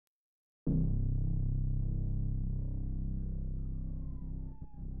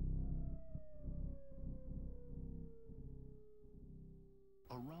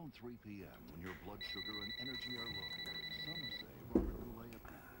Around 3 p.m., when your blood sugar and energy are low, some say Robert Goulet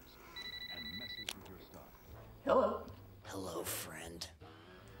appears and messes with your stuff. Hello. Hello, friend.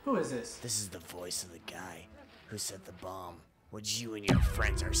 Who is this? This is the voice of the guy who set the bomb, which you and your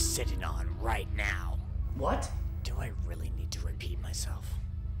friends are sitting on right now. What? Do I really need to repeat myself?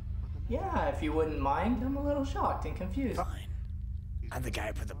 Yeah, if you wouldn't mind. I'm a little shocked and confused. Fine. I'm the guy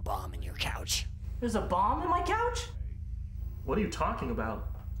who put the bomb in your couch. There's a bomb in my couch? What are you talking about?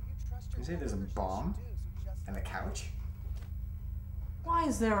 You say there's a bomb in the couch? Why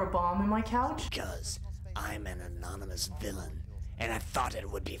is there a bomb in my couch? Because I'm an anonymous villain, and I thought it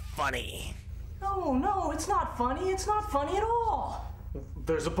would be funny. No, it's not funny. It's not funny at all.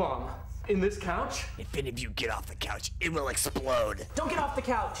 There's a bomb in this couch? If any of you get off the couch, it will explode. Don't get off the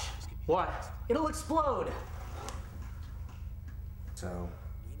couch. Why? It'll explode. So,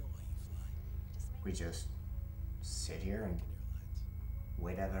 we just sit here and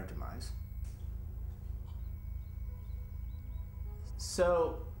wait out our demise?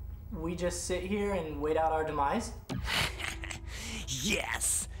 So, we just sit here and wait out our demise?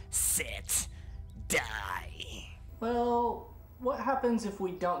 Yes, sit, die. Well, what happens if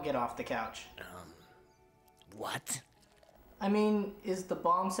we don't get off the couch? What? I mean, is the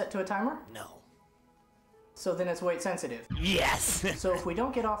bomb set to a timer? No. So then it's weight sensitive. Yes! So if we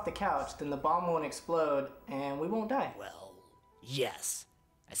don't get off the couch, then the bomb won't explode and we won't die. Well, yes,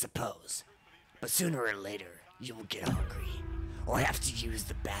 I suppose. But sooner or later, you will get hungry, or have to use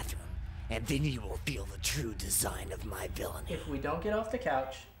the bathroom, and then you will feel the true design of my villainy. If we don't get off the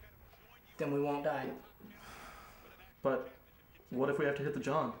couch, then we won't die. But what if we have to hit the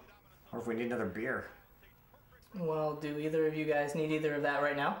John? Or if we need another beer? Well, do either of you guys need either of that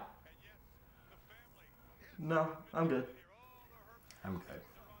right now? No, I'm good. I'm good.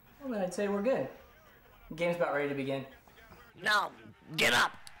 Well, then I'd say we're good. The game's about ready to begin. No, get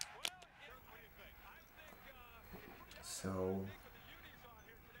up! So,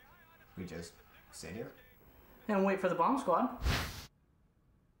 we just sit here? And wait for the bomb squad.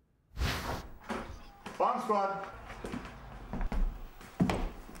 Bomb squad!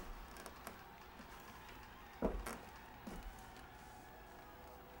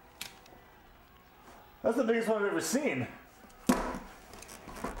 That's the biggest one I've ever seen.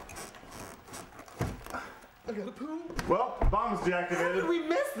 Well, bomb's deactivated. How did we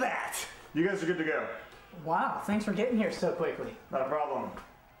miss that? You guys are good to go. Wow, thanks for getting here so quickly. Not a problem.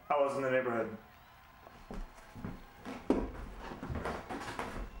 I was in the neighborhood.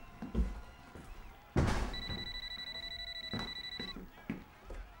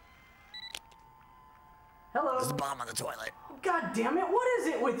 Hello. There's a bomb on the toilet. God damn it, what is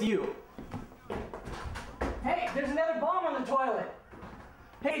it with you? Hey, there's another bomb on the toilet.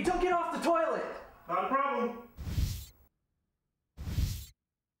 Hey, don't get off the toilet. Not a problem.